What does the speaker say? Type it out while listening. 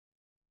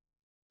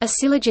A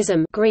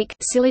syllogism, Greek,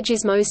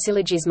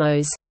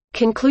 syllogismos,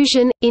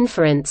 conclusion,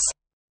 inference,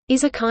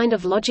 is a kind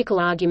of logical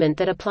argument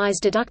that applies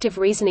deductive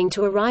reasoning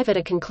to arrive at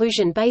a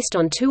conclusion based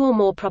on two or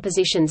more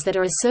propositions that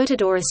are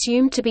asserted or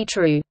assumed to be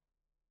true.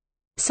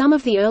 Some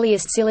of the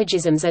earliest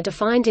syllogisms are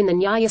defined in the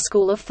Nyaya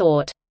school of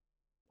thought.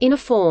 In a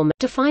form,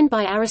 defined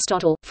by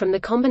Aristotle, from the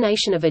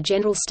combination of a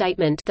general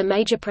statement, the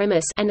major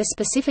premise, and a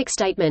specific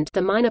statement,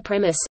 the minor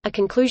premise, a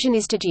conclusion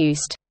is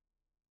deduced.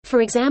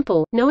 For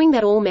example, knowing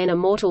that all men are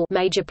mortal,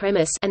 major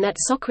premise, and that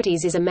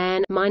Socrates is a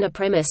man, minor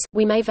premise,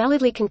 we may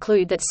validly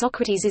conclude that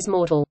Socrates is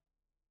mortal.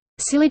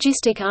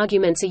 Syllogistic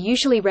arguments are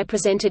usually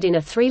represented in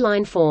a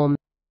three-line form.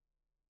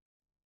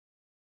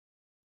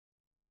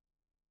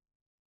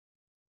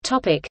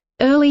 Topic: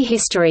 Early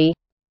history.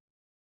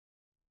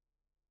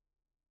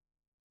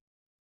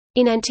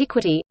 In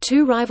antiquity,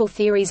 two rival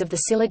theories of the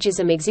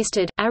syllogism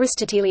existed,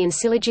 Aristotelian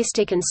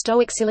syllogistic and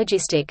Stoic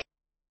syllogistic.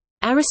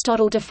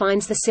 Aristotle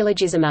defines the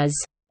syllogism as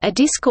a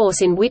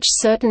discourse in which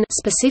certain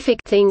specific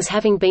things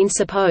having been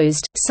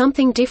supposed,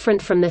 something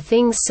different from the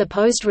things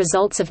supposed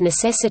results of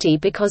necessity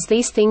because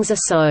these things are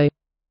so.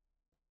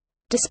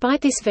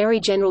 Despite this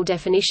very general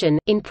definition,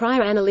 in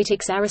prior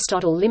analytics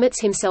Aristotle limits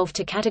himself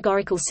to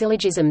categorical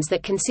syllogisms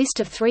that consist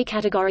of three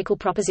categorical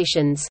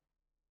propositions.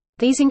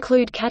 These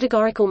include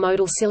categorical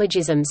modal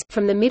syllogisms.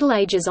 From the Middle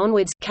Ages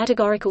onwards,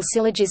 categorical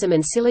syllogism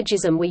and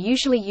syllogism were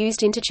usually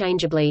used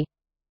interchangeably.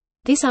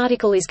 This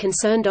article is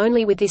concerned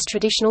only with this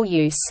traditional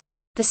use.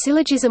 The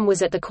syllogism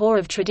was at the core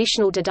of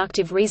traditional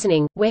deductive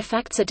reasoning, where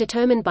facts are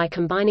determined by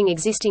combining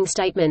existing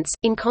statements,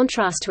 in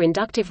contrast to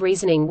inductive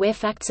reasoning where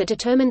facts are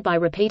determined by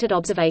repeated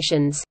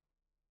observations.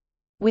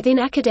 Within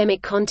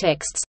academic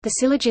contexts, the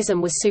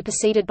syllogism was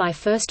superseded by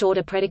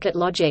first-order predicate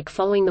logic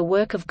following the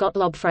work of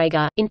Gottlob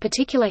Frege, in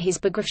particular his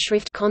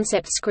Begriffsschrift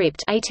concept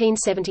script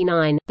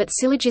 1879, but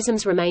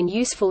syllogisms remain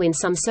useful in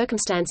some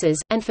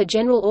circumstances, and for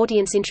general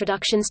audience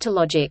introductions to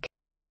logic.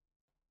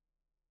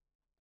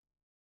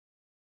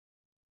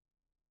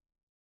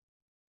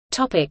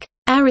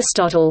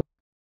 Aristotle.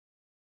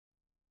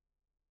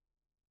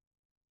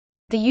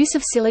 The use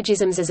of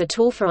syllogisms as a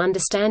tool for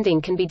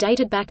understanding can be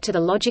dated back to the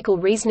logical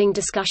reasoning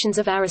discussions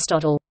of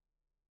Aristotle.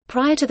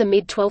 Prior to the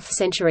mid-12th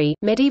century,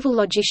 medieval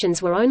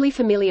logicians were only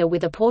familiar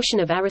with a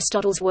portion of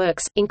Aristotle's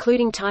works,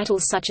 including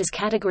titles such as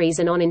Categories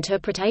and On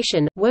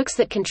Interpretation, works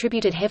that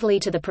contributed heavily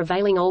to the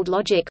prevailing Old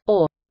Logic,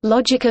 or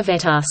Logica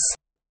Vetus.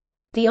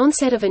 The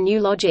onset of a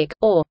new logic,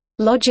 or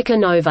Logica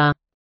Nova,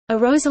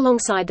 arose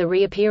alongside the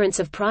reappearance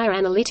of prior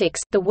analytics,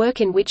 the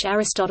work in which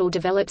Aristotle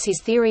develops his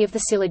theory of the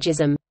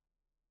syllogism.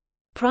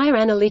 Prior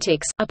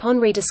analytics, upon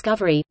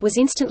rediscovery, was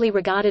instantly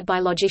regarded by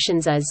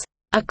logicians as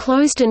a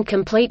closed and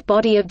complete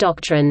body of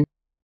doctrine,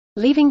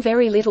 leaving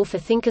very little for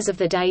thinkers of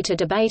the day to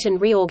debate and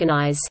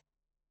reorganize.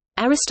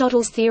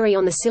 Aristotle's theory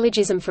on the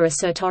syllogism for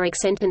assertoric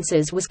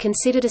sentences was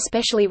considered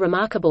especially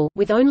remarkable,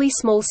 with only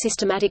small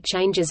systematic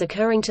changes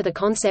occurring to the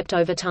concept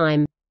over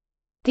time.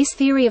 This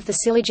theory of the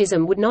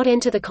syllogism would not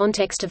enter the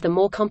context of the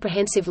more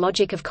comprehensive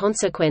logic of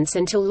consequence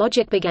until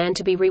logic began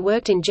to be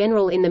reworked in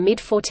general in the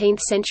mid-14th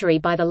century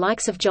by the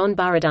likes of John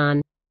Buridan.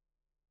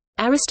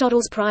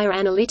 Aristotle's prior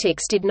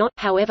analytics did not,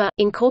 however,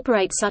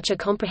 incorporate such a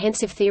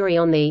comprehensive theory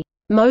on the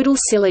modal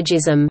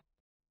syllogism,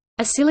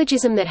 a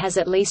syllogism that has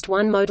at least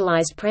one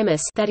modalized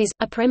premise, that is,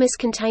 a premise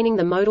containing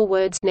the modal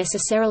words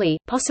necessarily,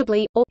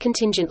 possibly, or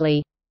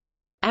contingently.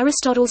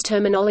 Aristotle's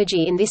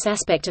terminology in this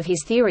aspect of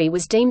his theory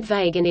was deemed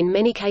vague and in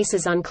many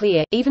cases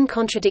unclear, even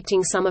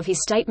contradicting some of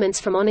his statements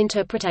from On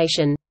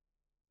Interpretation.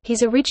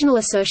 His original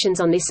assertions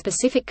on this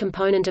specific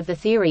component of the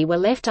theory were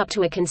left up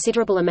to a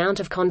considerable amount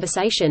of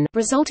conversation,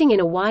 resulting in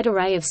a wide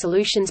array of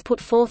solutions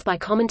put forth by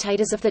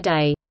commentators of the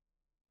day.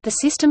 The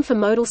system for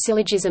modal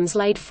syllogisms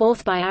laid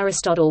forth by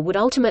Aristotle would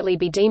ultimately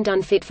be deemed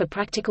unfit for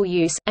practical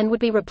use, and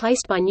would be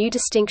replaced by new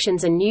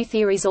distinctions and new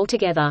theories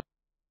altogether.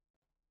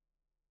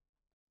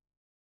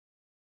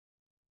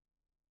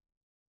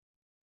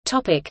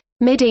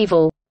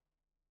 Medieval.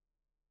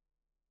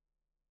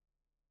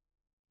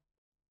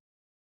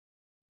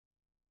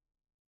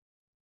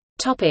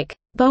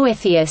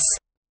 Boethius.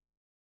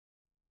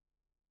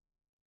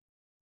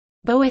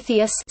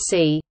 Boethius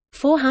c.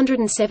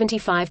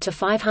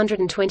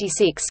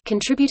 475–526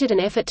 contributed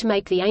an effort to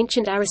make the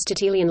ancient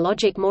Aristotelian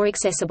logic more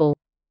accessible.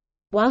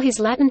 While his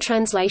Latin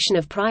translation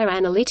of prior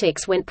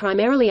analytics went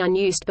primarily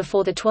unused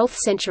before the 12th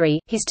century,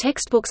 his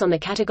textbooks on the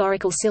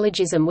categorical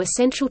syllogism were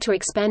central to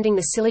expanding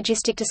the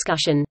syllogistic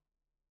discussion.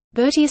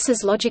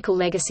 Boethius's logical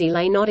legacy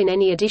lay not in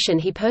any addition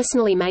he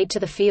personally made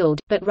to the field,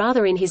 but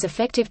rather in his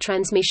effective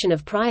transmission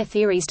of prior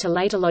theories to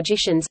later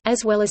logicians,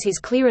 as well as his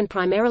clear and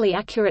primarily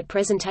accurate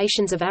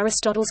presentations of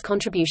Aristotle's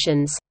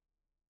contributions.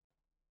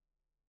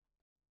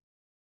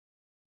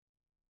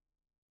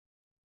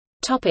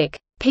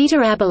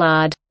 Peter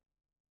Abelard.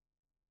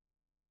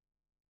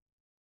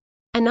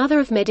 Another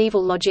of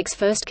medieval logic's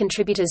first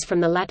contributors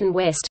from the Latin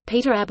West,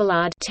 Peter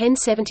Abelard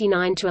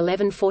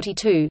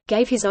 (1079–1142),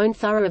 gave his own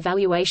thorough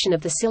evaluation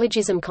of the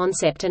syllogism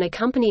concept and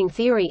accompanying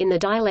theory in the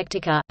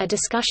Dialectica, a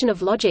discussion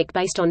of logic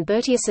based on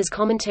Boethius's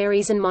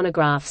commentaries and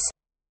monographs.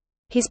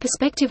 His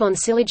perspective on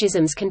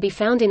syllogisms can be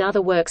found in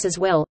other works as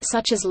well,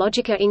 such as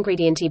Logica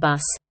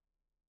Ingredientibus.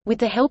 With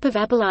the help of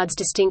Abelard's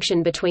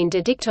distinction between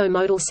de dicto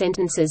modal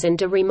sentences and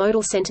de re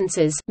modal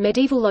sentences,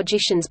 medieval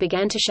logicians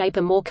began to shape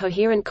a more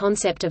coherent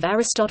concept of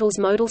Aristotle's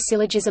modal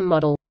syllogism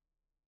model.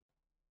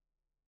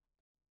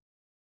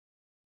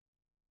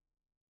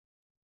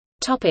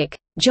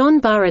 John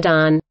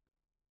Buridan.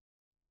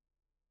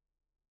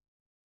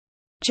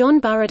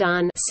 John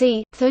Buridan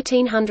c.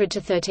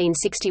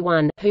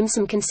 1300–1361, whom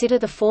some consider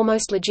the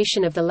foremost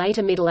logician of the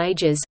later Middle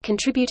Ages,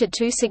 contributed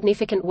two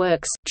significant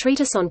works,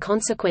 Treatise on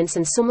Consequence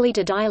and Summuli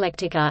de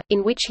Dialectica,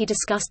 in which he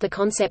discussed the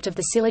concept of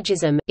the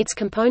syllogism, its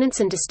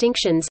components and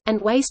distinctions, and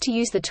ways to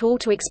use the tool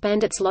to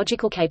expand its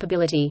logical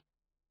capability.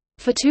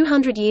 For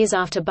 200 years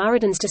after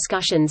Buridan's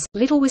discussions,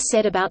 little was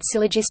said about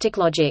syllogistic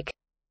logic.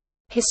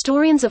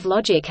 Historians of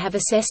logic have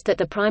assessed that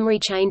the primary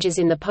changes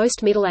in the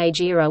post-Middle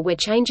Age era were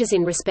changes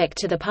in respect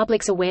to the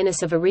public's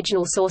awareness of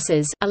original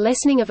sources, a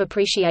lessening of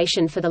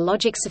appreciation for the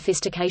logic's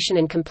sophistication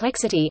and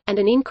complexity, and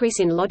an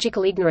increase in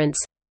logical ignorance,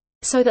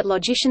 so that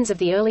logicians of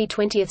the early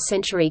 20th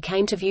century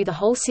came to view the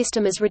whole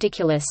system as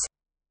ridiculous.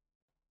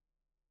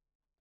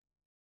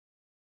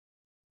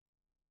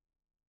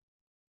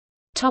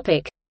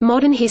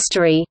 Modern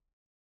history.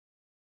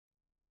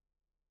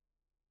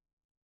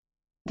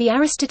 The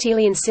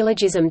Aristotelian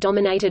syllogism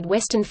dominated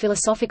Western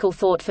philosophical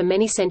thought for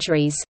many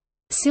centuries.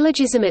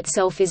 Syllogism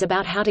itself is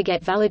about how to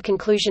get valid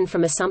conclusion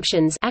from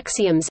assumptions,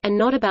 axioms, and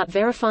not about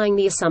verifying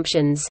the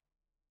assumptions.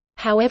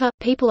 However,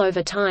 people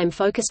over time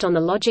focused on the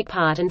logic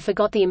part and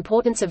forgot the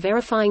importance of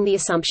verifying the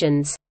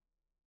assumptions.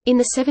 In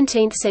the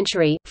 17th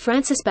century,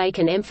 Francis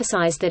Bacon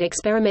emphasized that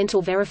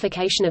experimental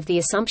verification of the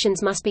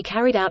assumptions must be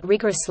carried out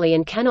rigorously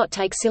and cannot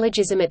take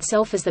syllogism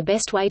itself as the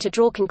best way to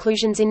draw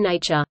conclusions in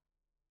nature.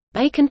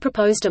 Bacon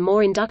proposed a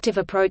more inductive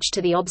approach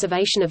to the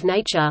observation of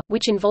nature,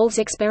 which involves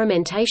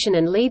experimentation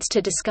and leads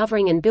to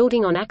discovering and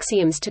building on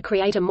axioms to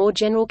create a more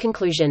general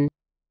conclusion.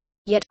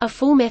 Yet, a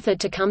full method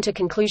to come to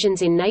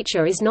conclusions in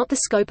nature is not the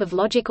scope of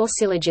logic or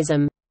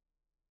syllogism.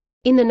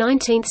 In the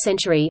 19th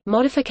century,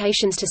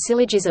 modifications to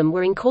syllogism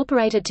were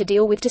incorporated to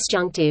deal with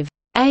disjunctive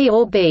A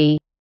or B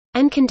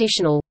and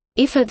conditional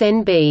if a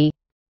then B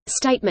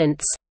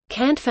statements.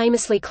 Kant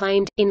famously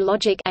claimed, in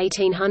Logic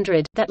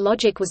 1800, that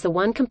logic was the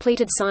one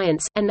completed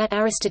science, and that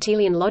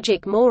Aristotelian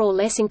logic more or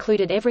less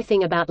included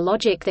everything about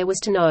logic there was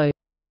to know.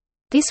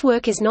 This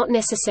work is not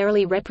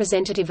necessarily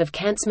representative of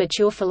Kant's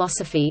mature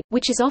philosophy,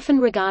 which is often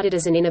regarded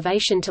as an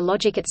innovation to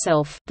logic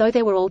itself, though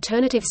there were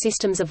alternative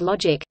systems of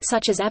logic,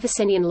 such as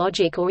Avicennian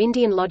logic or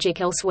Indian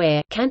logic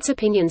elsewhere. Kant's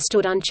opinion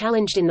stood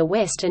unchallenged in the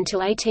West until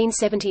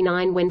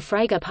 1879 when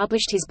Frege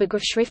published his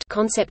Begriffsschrift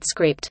concept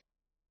script.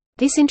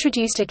 This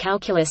introduced a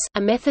calculus,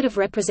 a method of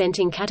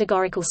representing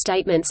categorical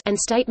statements and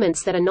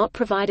statements that are not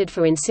provided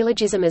for in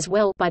syllogism as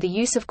well, by the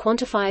use of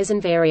quantifiers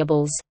and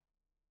variables.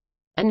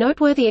 A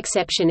noteworthy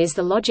exception is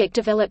the logic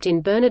developed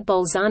in Bernard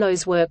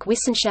Bolzano's work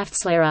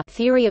Wissenschaftslehre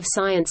Theory of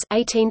Science,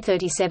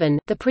 1837,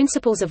 the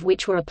principles of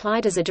which were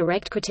applied as a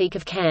direct critique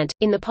of Kant,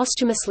 in the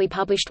posthumously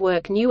published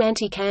work New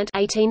Anti-Kant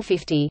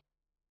 1850.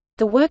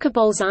 The work of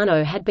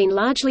Bolzano had been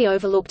largely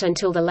overlooked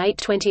until the late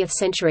 20th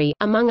century,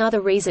 among other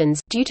reasons,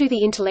 due to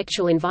the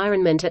intellectual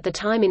environment at the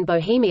time in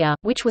Bohemia,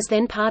 which was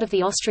then part of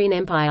the Austrian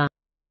Empire.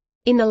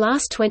 In the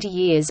last 20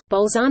 years,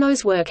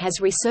 Bolzano's work has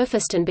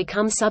resurfaced and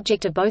become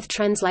subject of both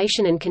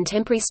translation and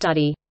contemporary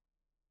study.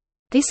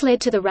 This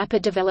led to the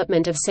rapid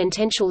development of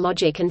sentential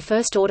logic and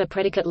first-order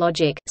predicate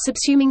logic,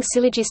 subsuming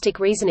syllogistic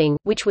reasoning,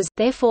 which was,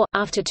 therefore,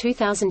 after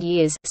 2,000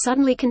 years,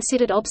 suddenly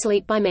considered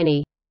obsolete by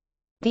many.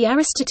 The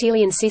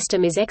Aristotelian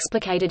system is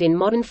explicated in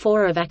modern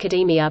fora of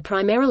academia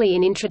primarily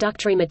in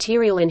introductory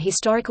material and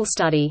historical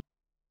study.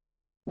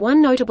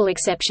 One notable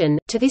exception,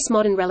 to this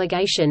modern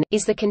relegation,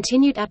 is the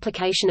continued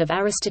application of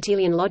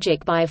Aristotelian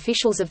logic by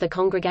officials of the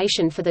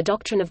Congregation for the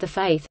Doctrine of the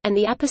Faith, and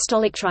the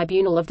Apostolic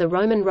Tribunal of the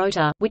Roman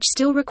Rota, which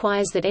still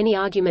requires that any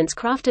arguments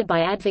crafted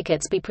by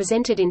advocates be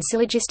presented in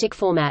syllogistic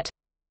format.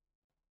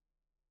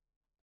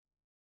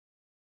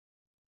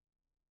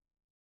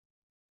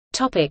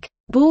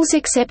 Boole's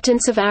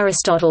acceptance of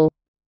Aristotle.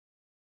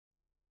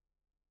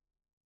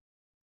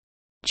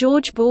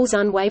 George Boole's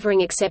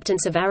unwavering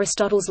acceptance of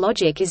Aristotle's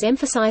logic is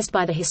emphasized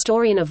by the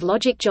historian of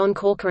logic John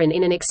Corcoran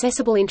in an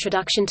accessible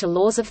introduction to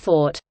Laws of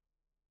Thought.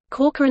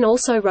 Corcoran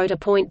also wrote a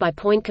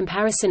point-by-point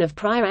comparison of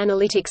prior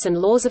analytics and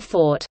laws of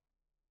thought.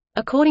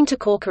 According to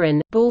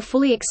Corcoran, Boole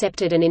fully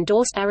accepted and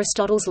endorsed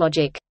Aristotle's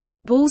logic.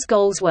 Boole's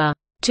goals were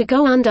to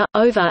go under,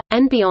 over,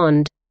 and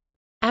beyond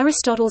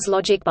Aristotle's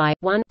logic by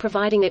 1.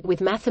 providing it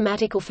with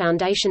mathematical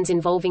foundations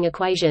involving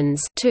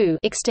equations, 2.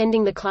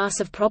 extending the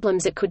class of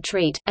problems it could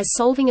treat, as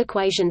solving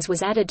equations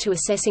was added to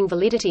assessing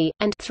validity,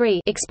 and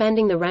 3.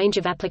 expanding the range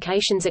of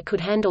applications it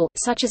could handle,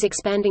 such as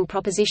expanding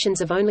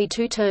propositions of only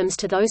two terms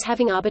to those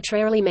having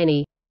arbitrarily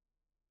many.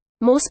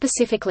 More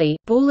specifically,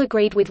 Boole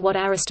agreed with what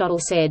Aristotle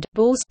said.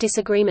 Boole's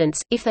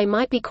disagreements, if they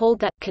might be called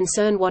that,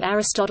 concern what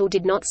Aristotle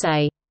did not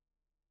say.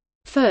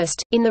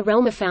 First, in the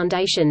realm of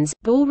foundations,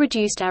 Boole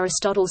reduced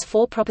Aristotle's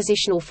four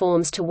propositional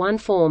forms to one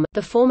form,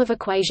 the form of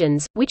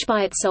equations, which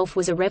by itself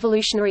was a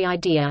revolutionary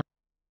idea.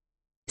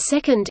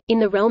 Second, in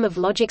the realm of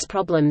logic's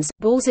problems,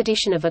 Boole's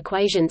addition of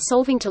equation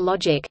solving to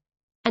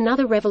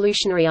logic—another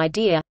revolutionary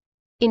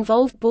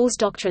idea—involved Boole's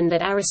doctrine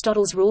that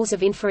Aristotle's rules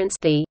of inference,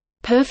 the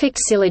perfect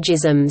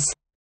syllogisms,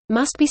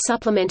 must be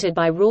supplemented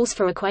by rules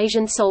for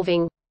equation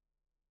solving.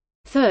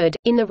 Third,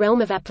 in the realm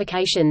of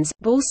applications,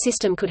 Boole's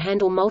system could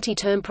handle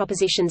multi-term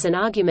propositions and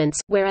arguments,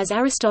 whereas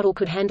Aristotle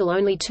could handle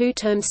only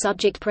two-term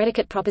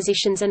subject-predicate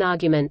propositions and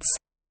arguments.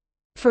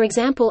 For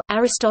example,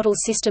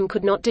 Aristotle's system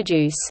could not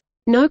deduce,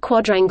 "No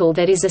quadrangle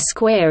that is a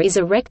square is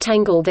a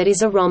rectangle that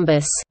is a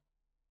rhombus,"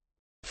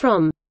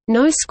 from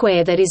 "No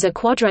square that is a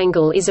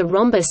quadrangle is a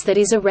rhombus that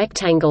is a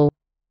rectangle,"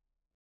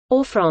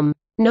 or from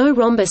 "No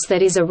rhombus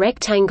that is a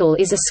rectangle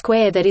is a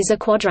square that is a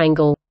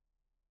quadrangle."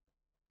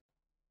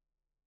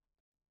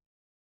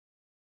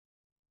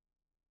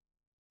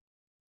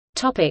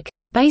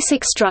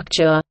 Basic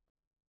structure.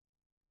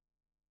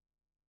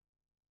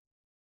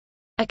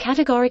 A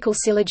categorical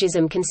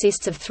syllogism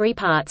consists of three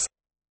parts: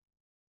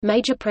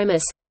 major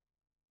premise,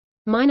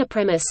 minor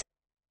premise,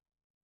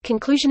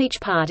 conclusion. Each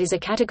part is a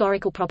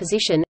categorical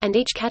proposition, and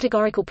each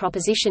categorical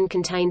proposition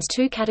contains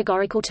two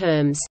categorical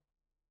terms.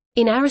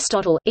 In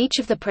Aristotle, each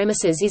of the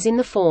premises is in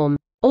the form,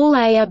 all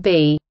A are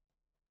B,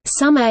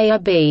 some A are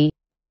B,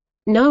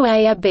 no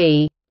A are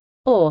B,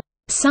 or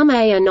some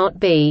A are not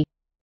B,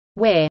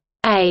 where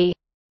A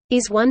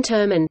is one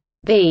term and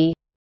B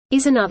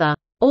is another.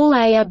 All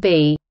A are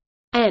B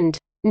and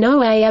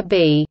no A are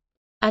B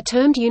are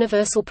termed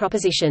universal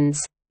propositions.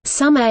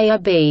 Some A are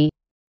B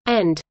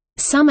and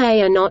some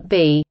A are not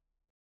B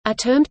are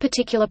termed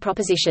particular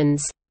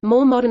propositions.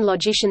 More modern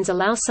logicians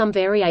allow some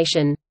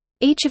variation.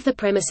 Each of the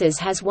premises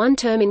has one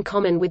term in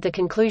common with the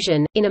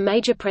conclusion. In a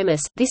major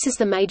premise, this is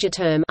the major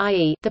term,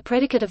 i.e., the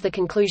predicate of the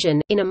conclusion.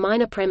 In a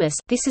minor premise,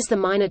 this is the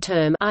minor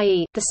term,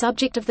 i.e., the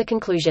subject of the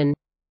conclusion.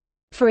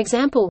 For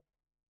example,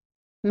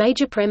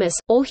 major premise,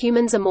 all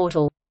humans are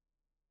mortal.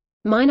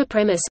 Minor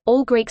premise,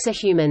 all Greeks are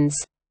humans.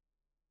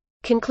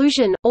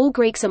 Conclusion, all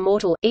Greeks are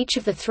mortal. Each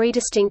of the three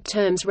distinct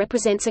terms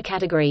represents a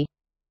category.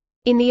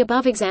 In the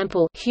above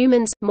example,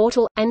 humans,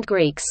 mortal, and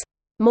Greeks.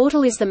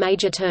 Mortal is the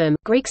major term,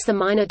 Greeks the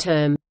minor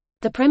term.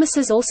 The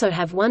premises also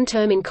have one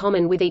term in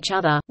common with each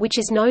other, which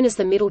is known as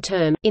the middle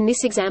term, in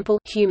this example,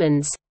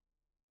 humans.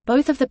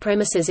 Both of the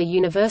premises are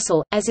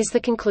universal, as is the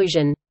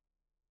conclusion.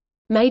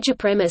 Major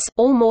premise,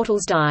 all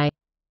mortals die.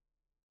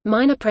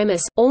 Minor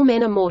premise, all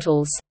men are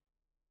mortals.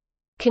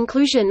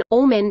 Conclusion,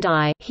 all men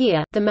die.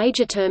 Here, the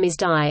major term is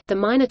die, the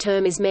minor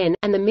term is men,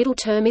 and the middle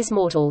term is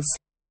mortals.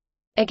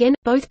 Again,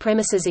 both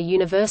premises are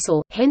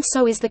universal, hence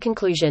so is the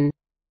conclusion.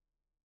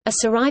 A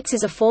Celarent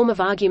is a form of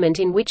argument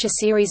in which a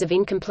series of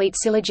incomplete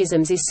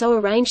syllogisms is so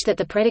arranged that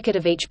the predicate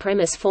of each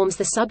premise forms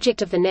the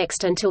subject of the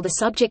next until the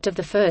subject of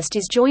the first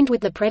is joined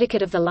with the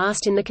predicate of the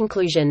last in the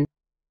conclusion.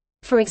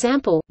 For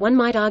example, one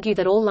might argue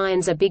that all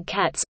lions are big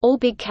cats, all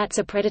big cats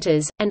are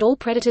predators, and all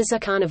predators are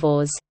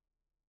carnivores.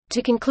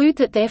 To conclude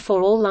that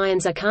therefore all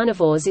lions are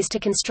carnivores is to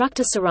construct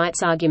a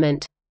Celarent's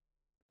argument.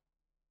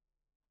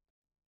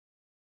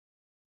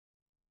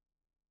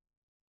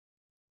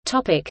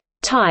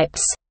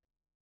 Types.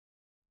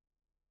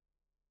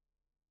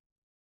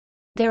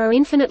 There are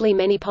infinitely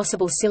many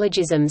possible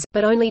syllogisms,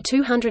 but only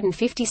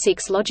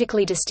 256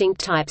 logically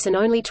distinct types and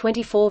only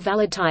 24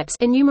 valid types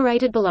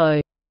enumerated below.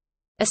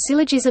 A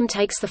syllogism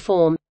takes the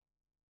form: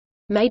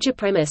 major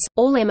premise,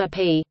 all M are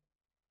P.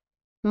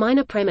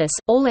 Minor premise,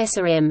 all S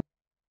are M.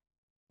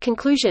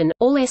 Conclusion,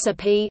 all S are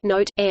P.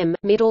 Note: M,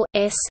 middle,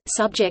 S,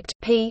 subject,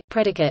 P,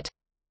 predicate.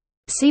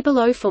 See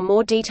below for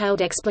more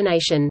detailed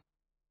explanation.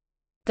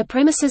 The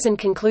premises and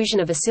conclusion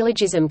of a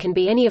syllogism can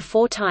be any of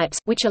four types,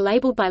 which are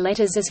labeled by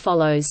letters as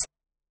follows.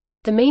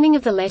 The meaning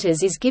of the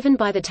letters is given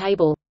by the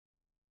table.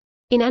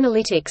 In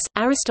analytics,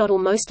 Aristotle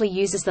mostly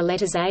uses the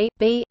letters A,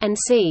 B, and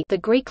C, the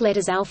Greek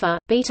letters alpha,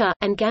 beta,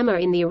 and gamma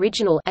in the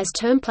original, as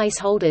term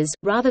placeholders,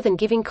 rather than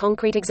giving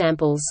concrete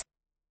examples.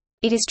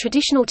 It is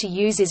traditional to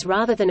use is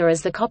rather than a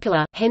as the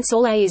copula, hence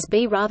all A is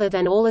B rather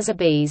than all as are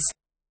Bs.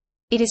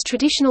 It is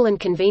traditional and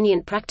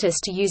convenient practice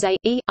to use A,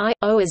 E, I,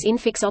 O as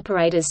infix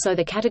operators so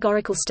the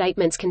categorical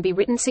statements can be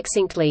written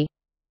succinctly.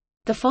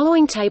 The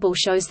following table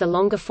shows the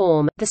longer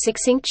form, the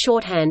succinct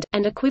shorthand,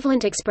 and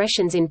equivalent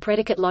expressions in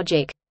predicate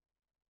logic.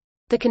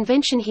 The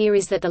convention here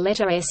is that the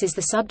letter S is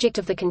the subject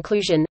of the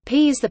conclusion,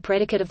 P is the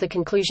predicate of the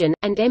conclusion,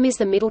 and M is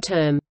the middle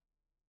term.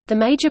 The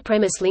major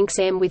premise links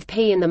M with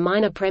P and the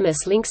minor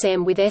premise links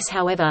M with S.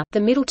 However, the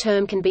middle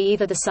term can be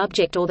either the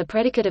subject or the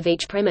predicate of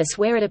each premise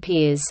where it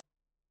appears.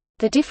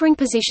 The differing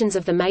positions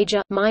of the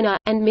major, minor,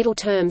 and middle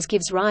terms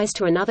gives rise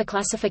to another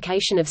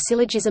classification of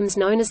syllogisms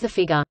known as the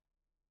figure.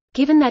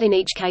 Given that in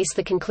each case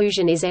the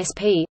conclusion is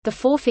SP, the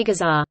four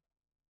figures are.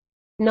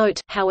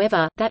 Note,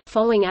 however, that,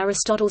 following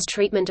Aristotle's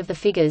treatment of the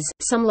figures,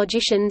 some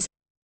logicians,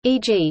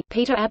 e.g.,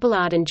 Peter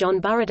Abelard and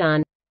John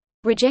Buridan,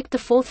 reject the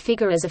fourth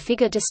figure as a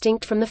figure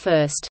distinct from the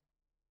first.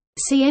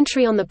 See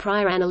entry on the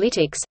prior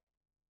analytics.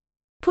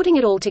 Putting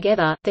it all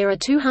together, there are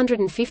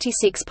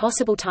 256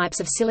 possible types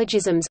of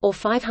syllogisms, or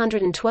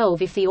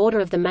 512 if the order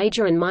of the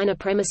major and minor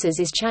premises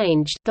is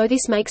changed, though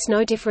this makes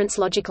no difference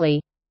logically.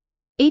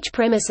 Each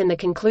premise and the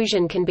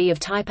conclusion can be of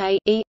type A,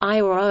 E, I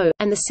or O,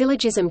 and the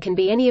syllogism can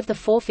be any of the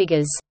four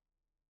figures.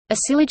 A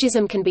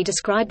syllogism can be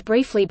described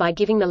briefly by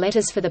giving the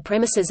letters for the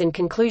premises and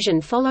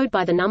conclusion followed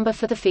by the number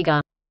for the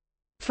figure.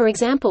 For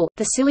example,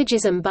 the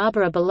syllogism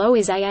Barbara below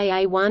is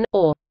AAA1,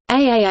 or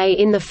AAA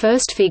in the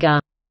first figure.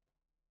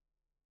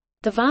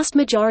 The vast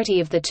majority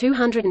of the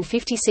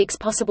 256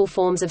 possible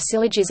forms of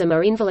syllogism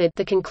are invalid.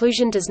 The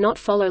conclusion does not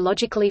follow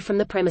logically from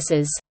the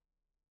premises.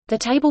 The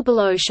table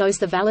below shows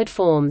the valid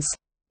forms.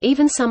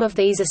 Even some of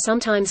these are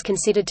sometimes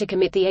considered to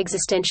commit the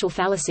existential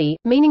fallacy,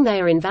 meaning they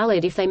are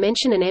invalid if they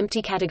mention an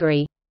empty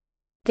category.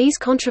 These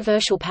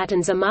controversial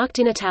patterns are marked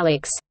in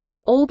italics.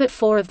 All but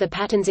four of the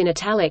patterns in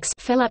italics,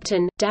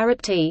 iFelapton,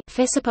 iDarapti,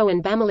 Fesipo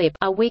and Bamalip,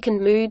 are weakened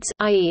moods,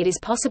 i.e. it is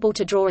possible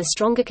to draw a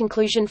stronger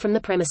conclusion from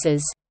the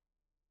premises.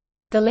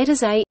 The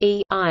letters A,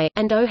 E, I,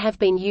 and O have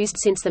been used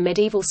since the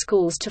medieval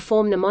schools to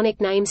form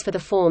mnemonic names for the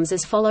forms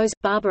as follows: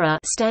 Barbara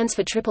stands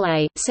for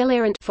AAA,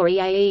 Celarent for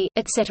EAE,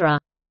 etc.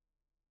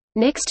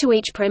 Next to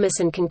each premise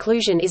and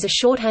conclusion is a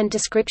shorthand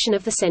description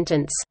of the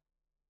sentence.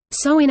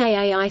 So in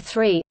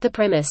AAI3, the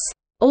premise,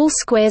 "All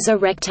squares are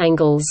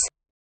rectangles,"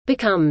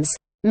 becomes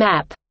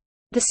map.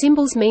 The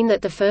symbols mean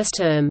that the first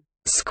term,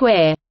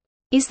 square,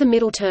 is the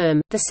middle term,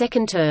 the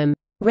second term,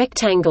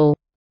 rectangle,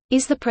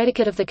 is the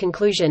predicate of the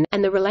conclusion,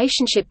 and the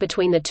relationship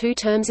between the two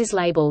terms is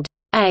labeled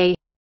A.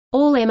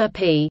 All M are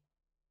P.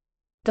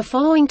 The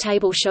following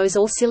table shows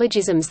all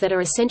syllogisms that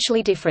are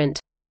essentially different.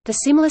 The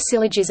similar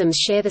syllogisms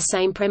share the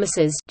same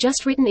premises,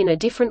 just written in a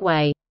different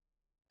way.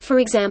 For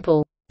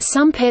example,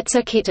 some pets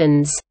are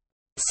kittens.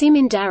 Sim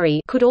in Darii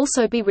could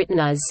also be written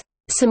as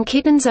some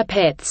kittens are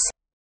pets.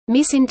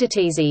 Miss in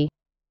Datii.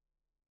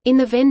 In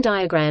the Venn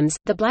diagrams,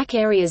 the black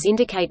areas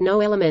indicate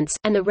no elements,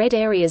 and the red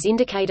areas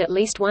indicate at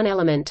least one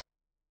element.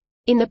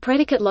 In the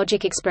predicate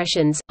logic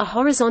expressions, a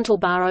horizontal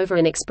bar over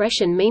an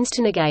expression means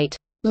to negate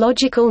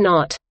logical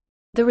not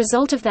the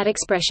result of that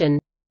expression.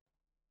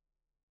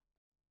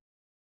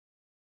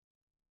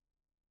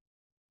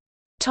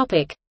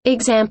 Topic: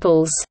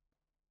 Examples.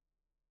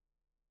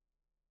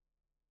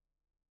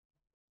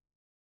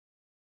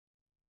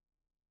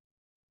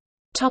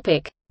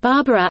 Topic: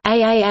 Barbara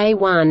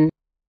AAA1.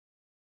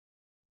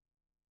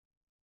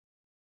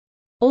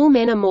 All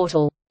men are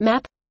mortal.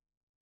 Map.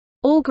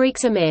 All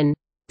Greeks are men.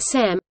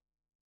 Sam.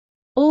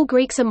 All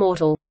Greeks are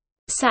mortal.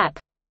 Sap.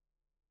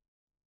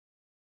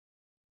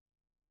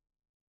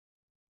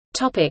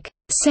 Topic: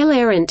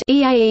 Celarent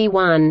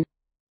EAE1.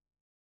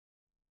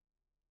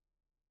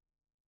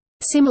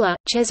 Similar,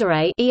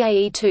 Cesare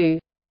EAE2.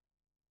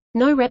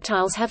 No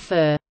reptiles have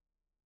fur.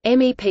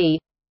 MEP.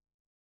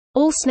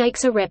 All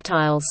snakes are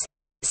reptiles.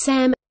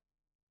 Sam.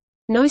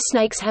 No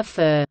snakes have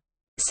fur.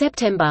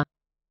 September.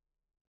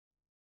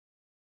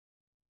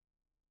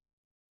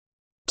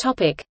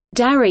 Topic: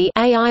 Darii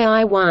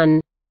AII1.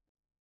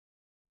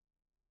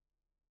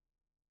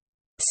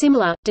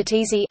 Similar,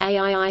 Datii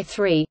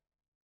AII3.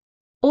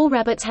 All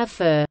rabbits have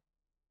fur.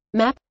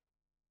 Map.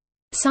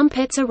 Some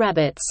pets are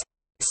rabbits.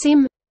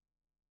 Sim.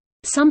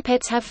 Some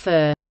pets have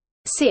fur.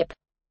 Sip.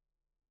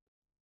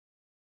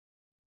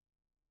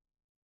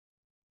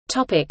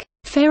 Topic: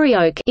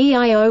 Ferioque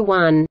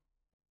EIO1.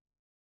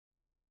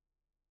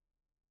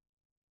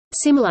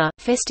 Similar,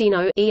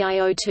 Festino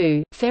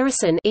EIO2,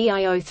 Ferrison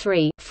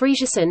EIO3,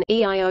 Friesison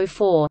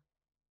EIO4.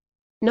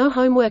 No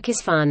homework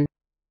is fun.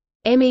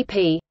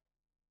 MEP.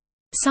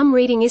 Some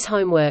reading is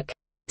homework.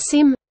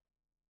 Sim.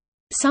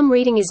 Some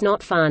reading is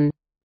not fun.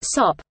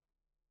 Sop.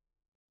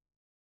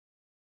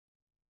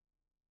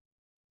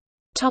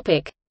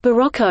 Topic: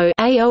 Baroco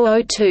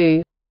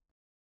A002.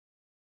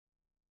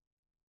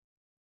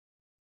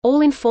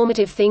 All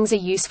informative things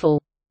are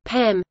useful.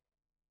 Pam.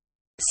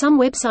 Some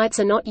websites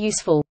are not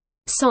useful.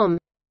 Som.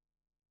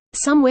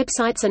 Some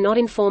websites are not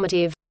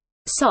informative.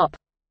 Sop.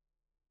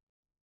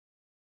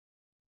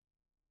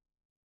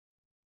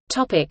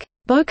 Topic: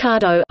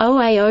 Bocardo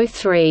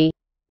OA03.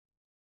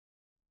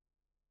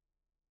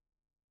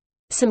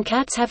 Some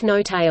cats have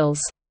no tails.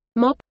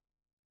 Mop.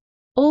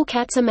 All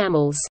cats are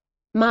mammals.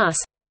 Mas.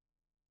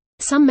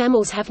 Some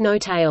mammals have no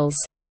tails.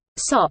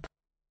 Sop.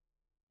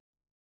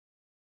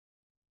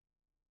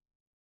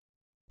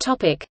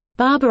 Topic: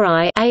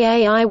 Barbari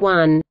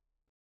AAI1.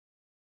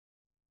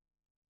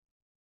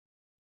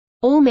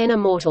 All men are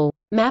mortal.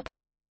 Map.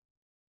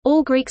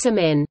 All Greeks are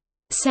men.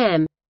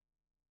 Sam.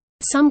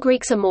 Some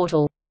Greeks are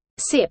mortal.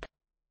 Sip.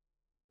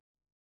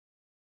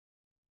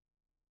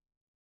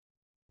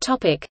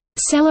 Topic: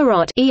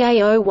 Celarent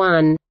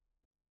EAO1.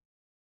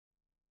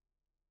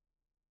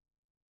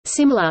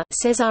 Similar,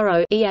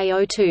 Cesaro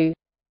EAO2.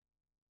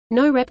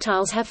 No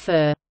reptiles have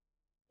fur.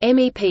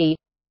 MEP.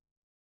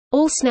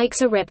 All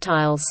snakes are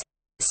reptiles.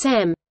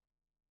 Sam.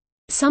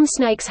 Some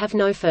snakes have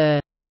no fur.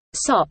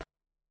 Sop.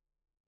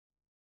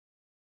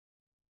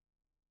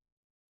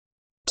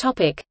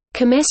 Topic: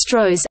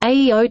 Camestros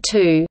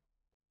AEO2.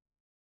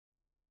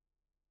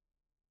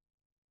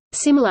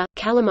 Similar,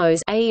 Calamos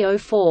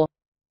AE04.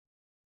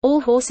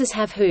 All horses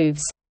have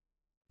hooves.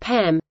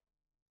 Pam.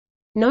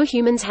 No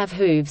humans have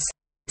hooves.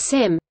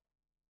 Sem.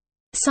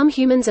 Some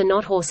humans are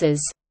not horses.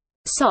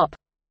 Sop.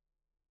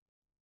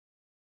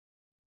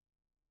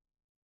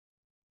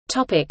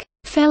 Topic: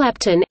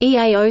 Felapton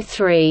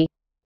EA03.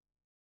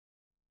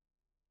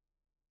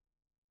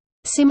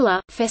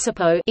 Similar,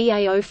 Fesapo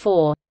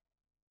EA04.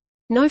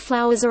 No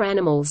flowers are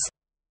animals.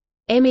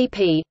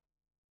 MEP.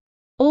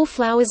 All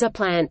flowers are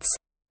plants.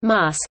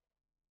 Mas.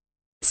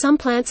 Some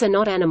plants are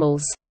not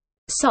animals.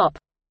 Sop.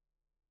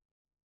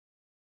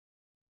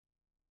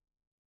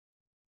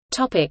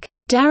 Topic: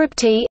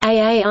 Darapti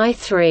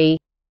AAI3.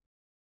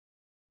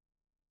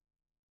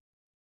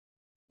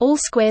 All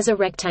squares are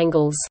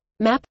rectangles.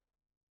 Map.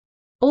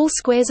 All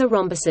squares are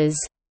rhombuses.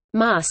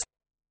 Mas.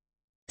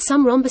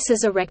 Some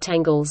rhombuses are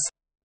rectangles.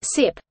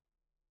 Sip.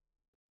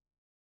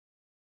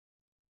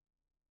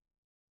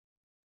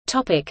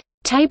 Topic: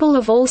 Table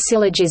of all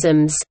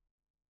syllogisms.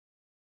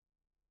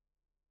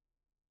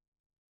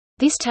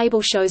 This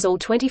table shows all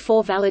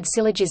 24 valid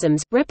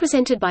syllogisms,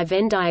 represented by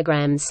Venn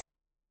diagrams.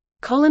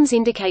 Columns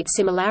indicate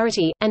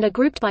similarity, and are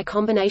grouped by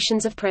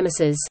combinations of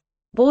premises.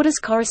 Borders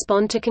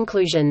correspond to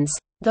conclusions.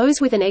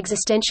 Those with an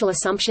existential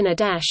assumption are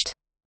dashed.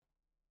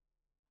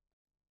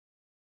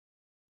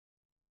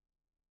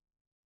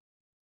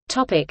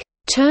 Topic: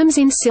 Terms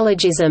in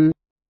syllogism.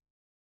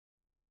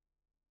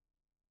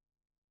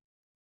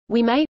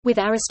 We may, with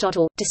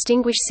Aristotle,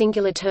 distinguish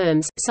singular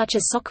terms, such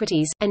as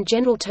Socrates, and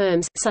general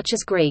terms, such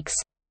as Greeks.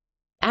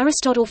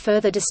 Aristotle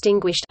further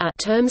distinguished a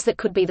terms that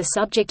could be the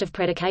subject of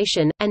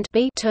predication, and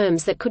b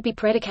terms that could be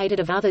predicated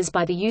of others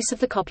by the use of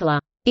the copula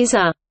is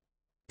a.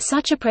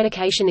 Such a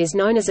predication is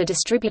known as a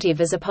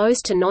distributive as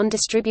opposed to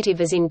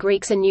non-distributive as in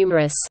Greeks and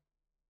numerous.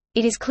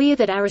 It is clear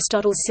that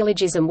Aristotle's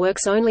syllogism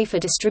works only for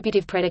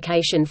distributive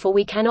predication, for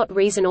we cannot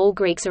reason all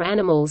Greeks are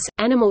animals,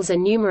 animals are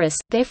numerous,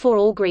 therefore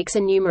all Greeks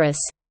are numerous.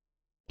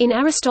 In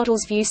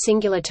Aristotle's view,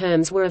 singular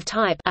terms were of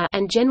type a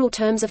and general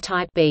terms of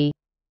type b.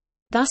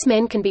 Thus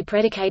men can be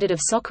predicated of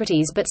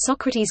Socrates, but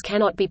Socrates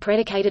cannot be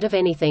predicated of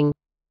anything.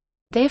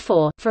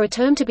 Therefore, for a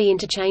term to be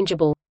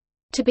interchangeable,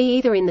 to be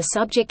either in the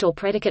subject or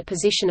predicate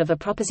position of a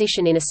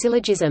proposition in a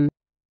syllogism,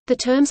 the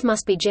terms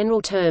must be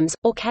general terms,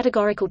 or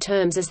categorical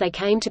terms as they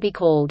came to be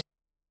called.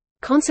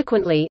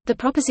 Consequently, the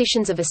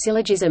propositions of a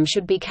syllogism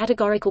should be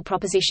categorical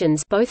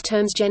propositions, both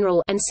terms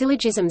general, and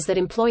syllogisms that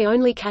employ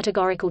only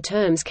categorical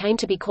terms came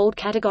to be called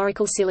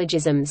categorical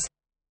syllogisms.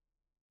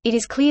 It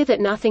is clear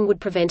that nothing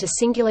would prevent a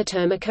singular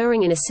term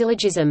occurring in a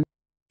syllogism,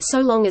 so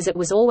long as it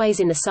was always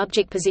in the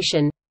subject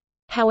position.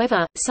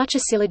 However, such a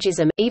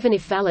syllogism, even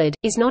if valid,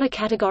 is not a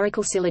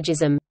categorical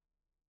syllogism.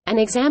 An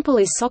example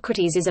is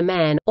Socrates is a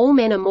man, all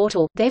men are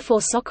mortal,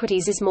 therefore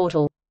Socrates is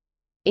mortal.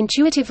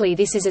 Intuitively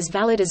this is as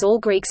valid as all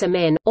Greeks are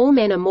men, all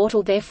men are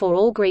mortal, therefore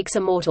all Greeks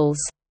are mortals.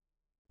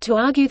 To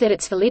argue that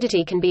its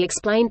validity can be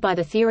explained by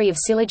the theory of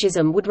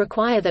syllogism would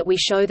require that we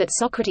show that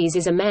Socrates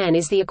is a man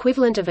is the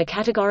equivalent of a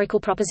categorical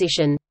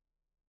proposition.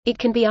 It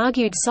can be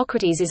argued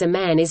Socrates is a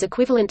man is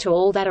equivalent to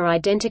all that are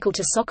identical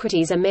to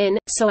Socrates are men,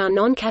 so our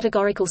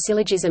non-categorical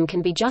syllogism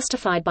can be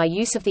justified by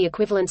use of the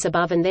equivalents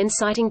above and then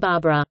citing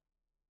Barbara.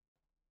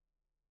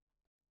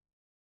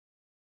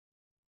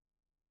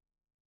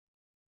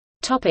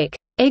 Topic: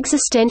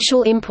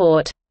 Existential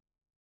import.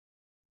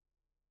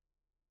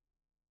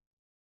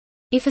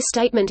 If a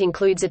statement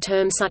includes a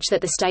term such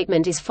that the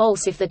statement is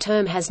false if the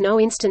term has no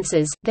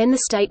instances, then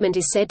the statement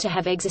is said to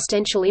have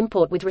existential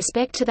import with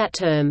respect to that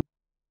term.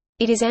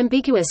 It is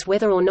ambiguous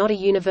whether or not a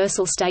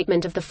universal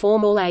statement of the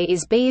form all A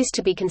is B is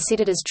to be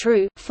considered as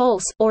true,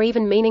 false, or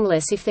even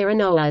meaningless if there are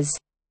no A's.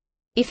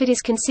 If it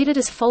is considered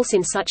as false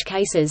in such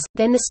cases,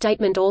 then the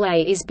statement all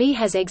A is B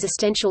has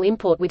existential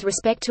import with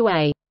respect to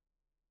A.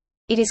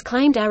 It is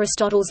claimed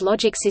Aristotle's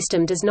logic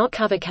system does not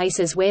cover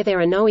cases where there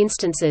are no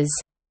instances.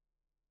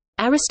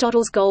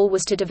 Aristotle's goal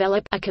was to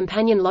develop a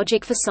companion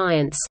logic for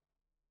science.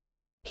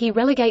 He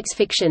relegates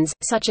fictions,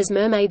 such as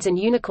mermaids and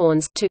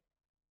unicorns, to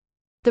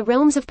the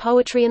realms of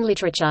poetry and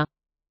literature.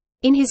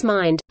 In his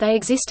mind, they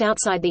exist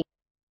outside the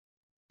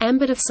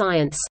ambit of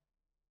science.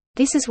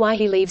 This is why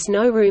he leaves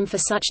no room for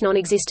such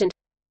non-existent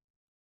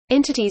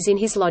entities in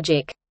his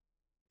logic.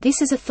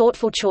 This is a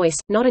thoughtful choice,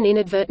 not an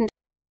inadvertent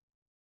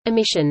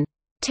omission.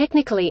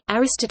 Technically,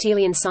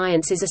 Aristotelian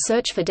science is a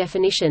search for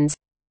definitions,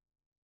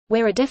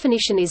 where a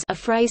definition is a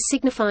phrase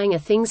signifying a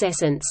thing's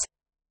essence.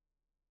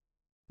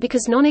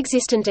 Because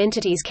non-existent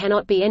entities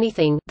cannot be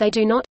anything, they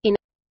do not, in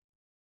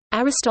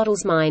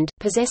Aristotle's mind,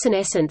 possess an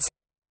essence.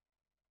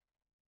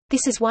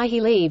 This is why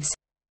he leaves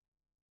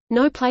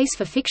no place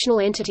for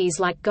fictional entities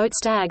like goat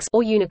stags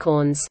or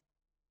unicorns.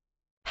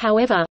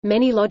 However,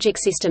 many logic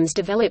systems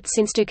developed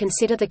since do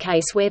consider the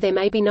case where there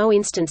may be no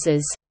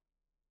instances.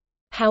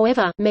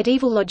 However,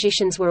 medieval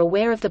logicians were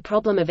aware of the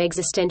problem of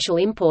existential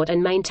import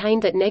and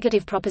maintained that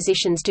negative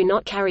propositions do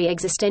not carry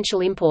existential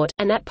import,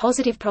 and that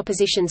positive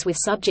propositions with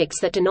subjects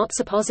that do not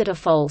suppose it are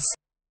false.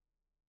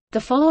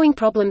 The following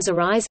problems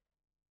arise.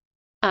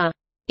 A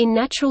In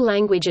natural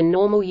language and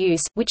normal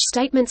use, which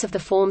statements of the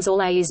forms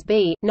all A is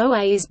B, no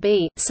A is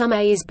B, some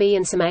A is B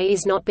and some A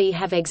is not B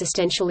have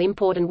existential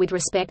import, and with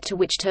respect to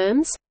which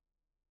terms?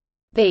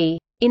 B.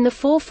 In the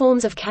four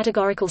forms of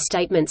categorical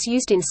statements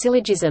used in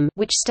syllogism,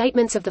 which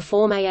statements of the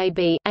form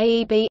AAB,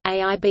 AEB,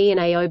 AIB and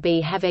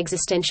AOB have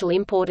existential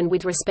import, and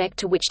with respect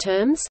to which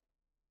terms?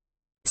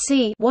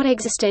 C. What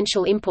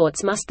existential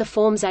imports must the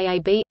forms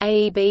AAB,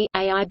 AEB,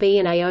 AIB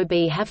and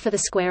AOB have for the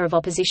square of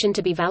opposition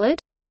to be valid?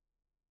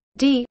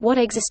 D. What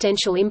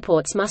existential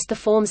imports must the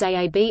forms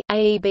AAB,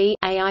 AEB,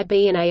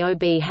 AIB and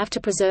AOB have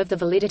to preserve the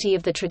validity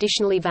of the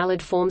traditionally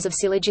valid forms of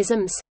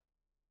syllogisms?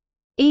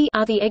 E.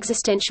 Are the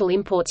existential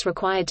imports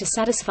required to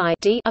satisfy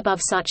D above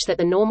such that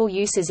the normal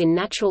uses in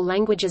natural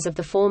languages of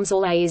the forms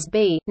all A is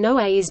B, no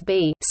A is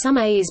B, some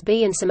A is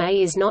B and some A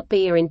is not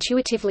B are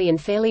intuitively and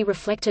fairly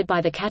reflected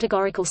by the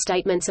categorical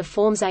statements of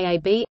forms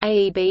AAB,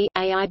 AEB,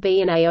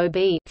 AIB and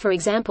AOB? For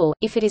example,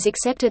 if it is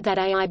accepted that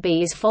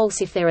AIB is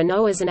false if there are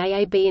no A's and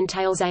AAB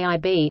entails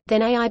AIB,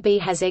 then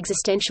AIB has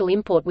existential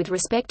import with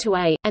respect to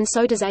A, and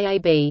so does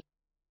AAB.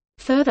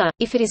 Further,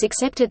 if it is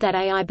accepted that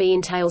AIB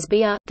entails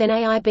BA, then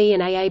AIB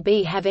and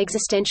AAB have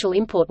existential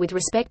import with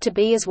respect to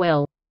B as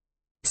well.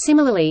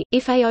 Similarly,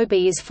 if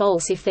AOB is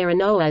false if there are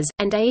no A's,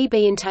 and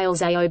AEB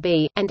entails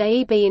AOB, and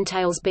AEB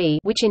entails B,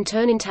 which in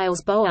turn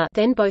entails BOA,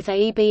 then both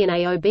AEB and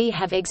AOB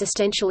have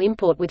existential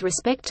import with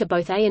respect to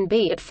both A and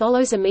B. It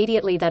follows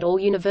immediately that all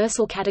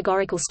universal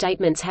categorical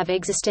statements have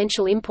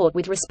existential import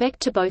with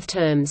respect to both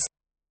terms.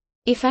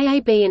 If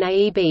AAB and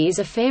AEB is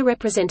a fair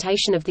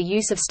representation of the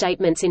use of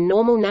statements in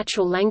normal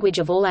natural language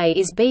of all A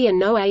is B and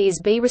no A is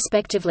B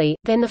respectively,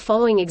 then the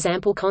following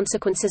example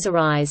consequences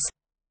arise.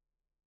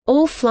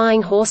 All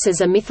flying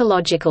horses are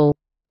mythological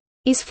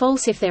is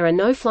false if there are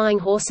no flying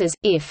horses.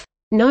 If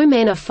no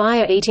men are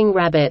fire-eating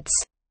rabbits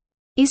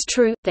is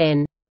true,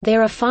 then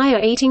there are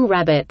fire-eating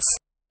rabbits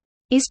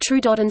is true.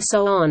 And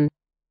so on.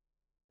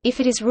 If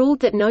it is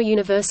ruled that no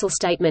universal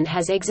statement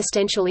has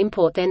existential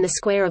import, then the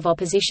square of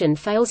opposition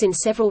fails in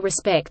several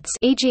respects,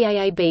 e.g.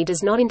 AAB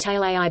does not entail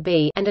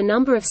AIB, and a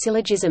number of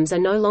syllogisms are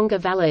no longer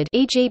valid,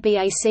 e.g.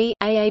 BAC,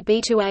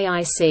 AAB to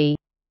AIC.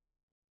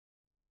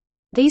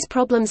 These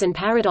problems and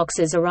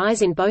paradoxes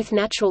arise in both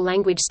natural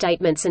language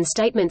statements and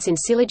statements in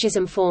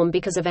syllogism form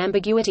because of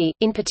ambiguity,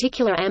 in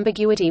particular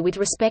ambiguity with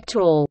respect to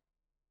all.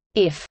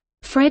 If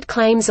Fred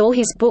claims all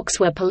his books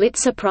were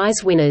Pulitzer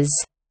Prize winners,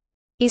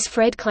 is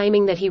Fred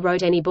claiming that he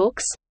wrote any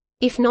books?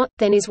 If not,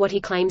 then is what he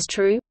claims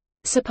true?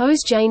 Suppose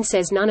Jane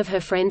says none of her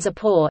friends are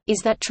poor, is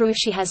that true if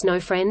she has no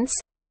friends?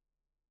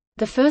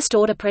 The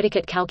first-order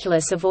predicate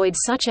calculus avoids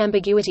such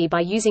ambiguity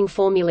by using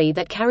formulae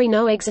that carry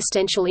no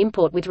existential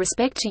import with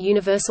respect to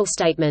universal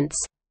statements.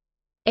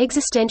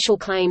 Existential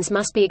claims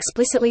must be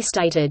explicitly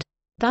stated.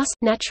 Thus,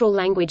 natural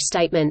language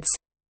statements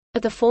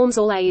of the forms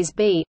all A is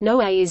B,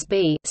 no A is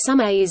B, some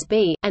A is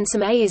B, and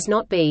some A is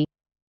not B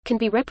can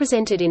be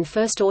represented in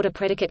first-order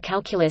predicate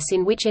calculus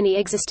in which any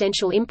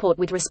existential import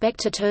with respect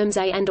to terms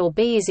A and or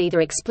B is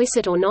either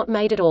explicit or not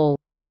made at all.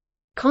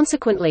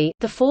 Consequently,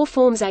 the four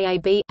forms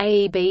AAB,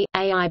 AEB,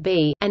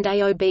 AIB, and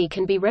AOB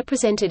can be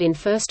represented in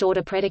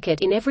first-order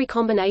predicate in every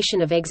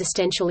combination of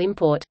existential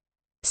import,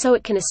 so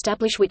it can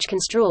establish which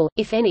construal,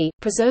 if any,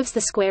 preserves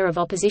the square of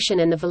opposition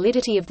and the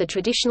validity of the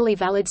traditionally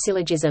valid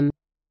syllogism.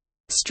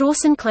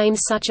 Strawson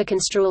claims such a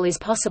construal is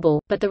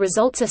possible, but the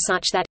results are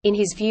such that, in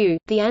his view,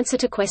 the answer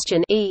to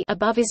question E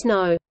above is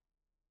no.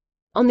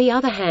 On the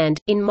other hand,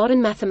 in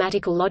modern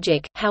mathematical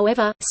logic,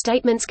 however,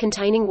 statements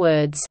containing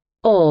words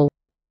all,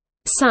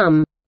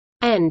 some,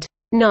 and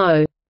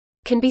no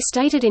can be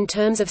stated in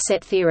terms of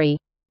set theory.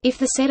 If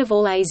the set of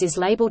all A's is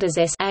labeled as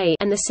S A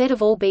and the set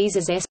of all B's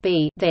as S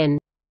B, then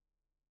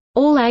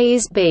all A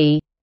is B.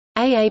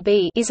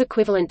 AAB is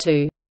equivalent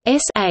to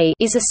S A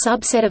is a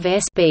subset of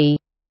S B.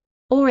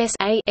 Or S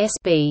A S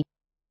B.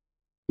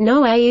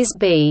 No A is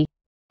B.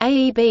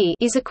 AEB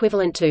is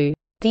equivalent to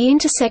the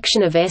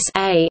intersection of S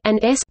A and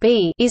S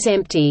B is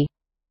empty.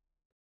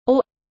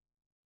 Or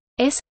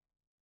S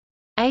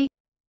A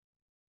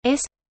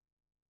S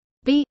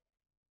B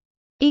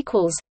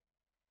equals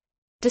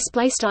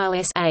display style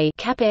S A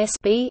cap S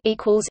B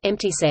equals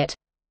empty set.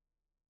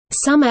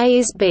 Some A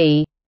is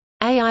B.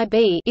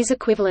 AIB is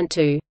equivalent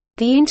to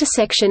the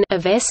intersection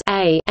of S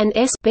A and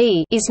S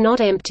B is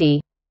not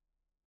empty.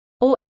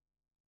 Or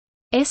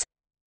S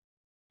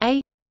A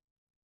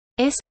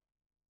S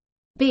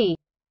B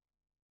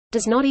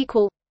does not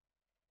equal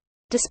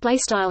display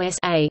style S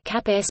A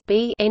cap S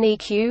B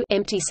neq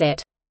empty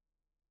set.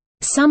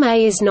 Some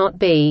A is not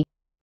B.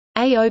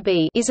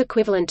 AOB is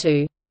equivalent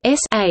to S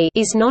A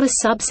is not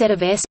a subset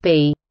of S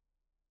B.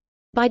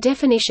 By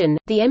definition,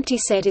 the empty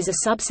set is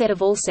a subset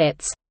of all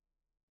sets.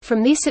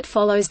 From this it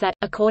follows that,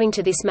 according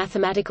to this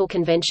mathematical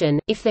convention,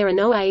 if there are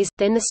no A's,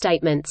 then the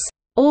statements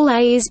all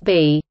A is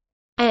B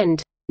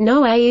and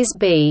no A is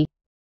B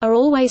are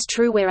always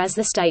true, whereas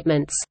the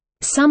statements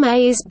some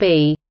A is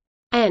B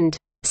and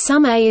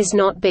some A is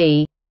not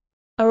B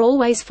are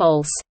always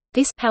false.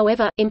 This,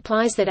 however,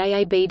 implies that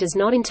AAB does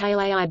not entail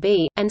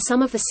AIB, and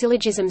some of the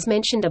syllogisms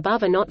mentioned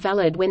above are not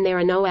valid when there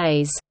are no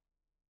A's.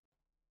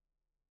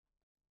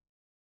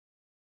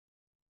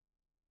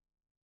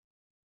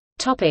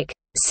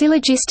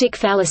 Syllogistic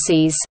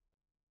fallacies.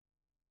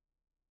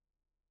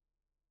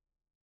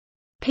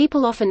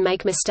 People often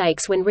make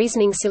mistakes when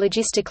reasoning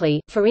syllogistically.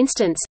 For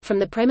instance, from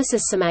the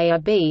premises some A are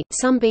B,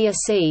 some B are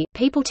C,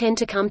 people tend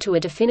to come to a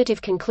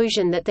definitive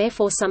conclusion that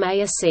therefore some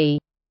A are C.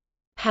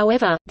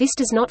 However, this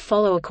does not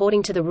follow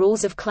according to the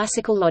rules of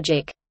classical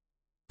logic.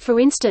 For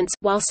instance,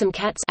 while some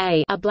cats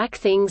A are black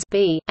things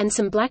B, and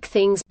some black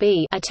things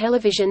B are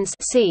televisions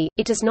C,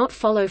 it does not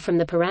follow from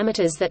the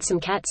parameters that some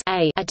cats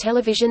A are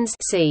televisions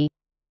C.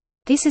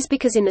 This is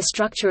because in the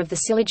structure of the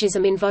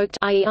syllogism invoked,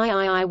 i.e.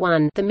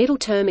 III, the middle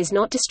term is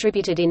not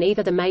distributed in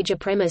either the major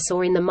premise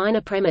or in the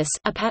minor premise,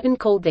 a pattern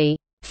called the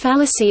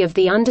fallacy of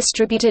the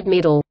undistributed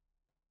middle.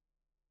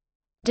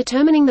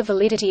 Determining the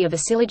validity of a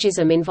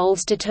syllogism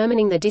involves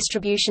determining the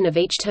distribution of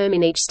each term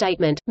in each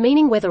statement,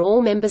 meaning whether all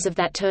members of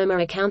that term are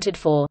accounted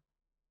for.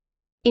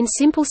 In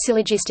simple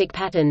syllogistic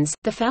patterns,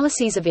 the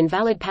fallacies of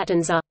invalid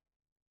patterns are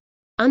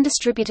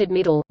undistributed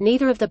middle,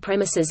 neither of the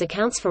premises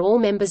accounts for all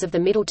members of the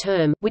middle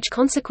term, which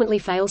consequently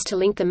fails to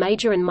link the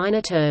major and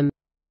minor term.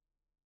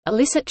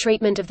 Illicit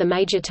treatment of the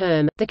major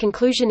term, the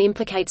conclusion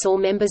implicates all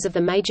members of the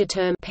major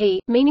term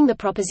P, meaning the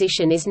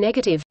proposition is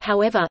negative,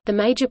 however, the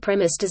major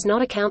premise does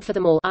not account for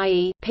them all,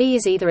 i.e., P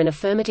is either an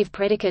affirmative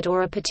predicate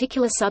or a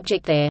particular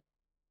subject there.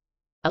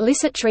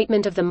 Illicit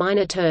treatment of the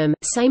minor term,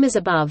 same as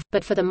above,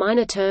 but for the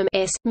minor term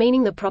S,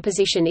 meaning the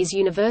proposition is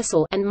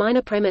universal, and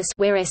minor premise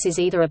where S is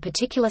either a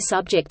particular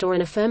subject or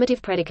an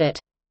affirmative predicate.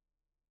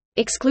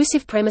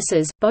 Exclusive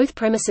premises, both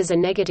premises are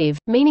negative,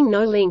 meaning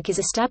no link is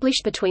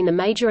established between the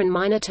major and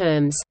minor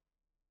terms.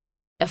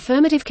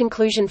 Affirmative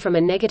conclusion from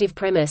a negative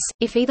premise,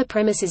 if either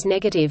premise is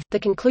negative, the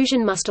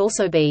conclusion must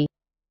also be.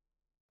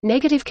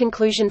 Negative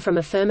conclusion from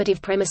affirmative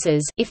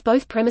premises, if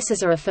both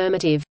premises are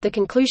affirmative, the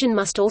conclusion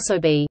must also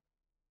be.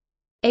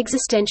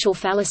 Existential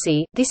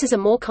fallacy, this is a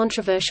more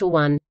controversial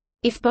one.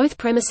 If both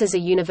premises are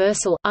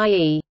universal,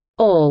 i.e.,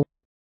 all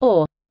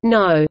or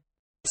no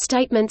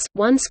statements,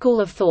 one school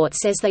of thought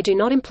says they do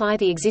not imply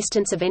the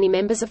existence of any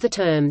members of the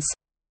terms.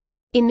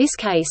 In this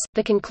case,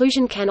 the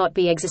conclusion cannot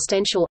be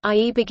existential,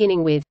 i.e.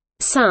 beginning with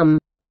some.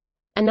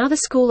 Another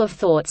school of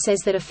thought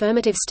says that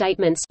affirmative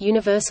statements,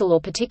 universal or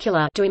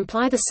particular, do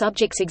imply the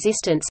subject's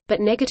existence,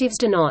 but negatives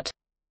do not.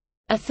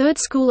 A third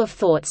school of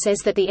thought says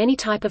that the any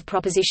type of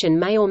proposition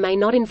may or may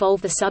not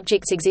involve the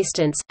subject's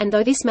existence, and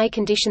though this may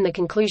condition the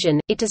conclusion,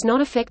 it does not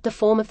affect the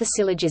form of the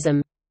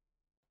syllogism.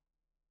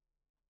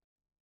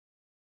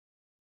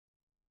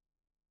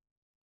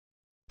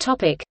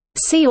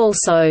 See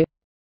also: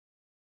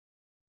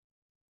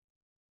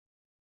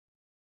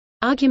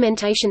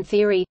 argumentation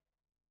theory,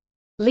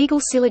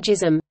 legal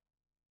syllogism,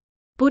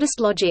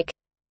 Buddhist logic,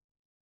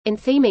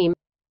 enthymeme,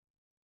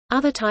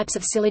 other types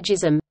of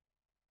syllogism,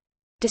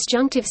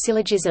 disjunctive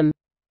syllogism,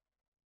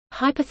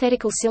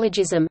 hypothetical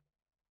syllogism,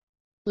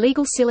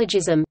 legal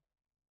syllogism,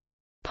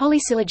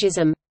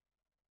 polysyllogism,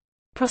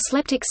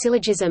 prosleptic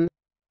syllogism,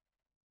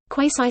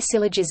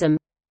 quasi-syllogism,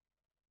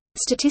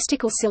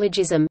 statistical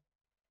syllogism,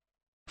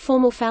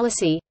 formal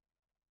fallacy,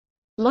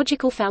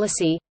 logical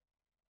fallacy,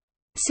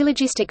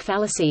 syllogistic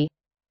fallacy,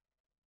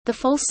 the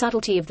false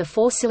subtlety of the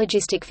four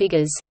syllogistic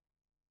figures,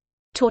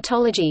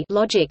 tautology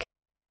logic,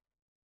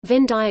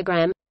 Venn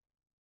diagram.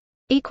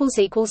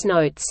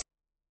 Notes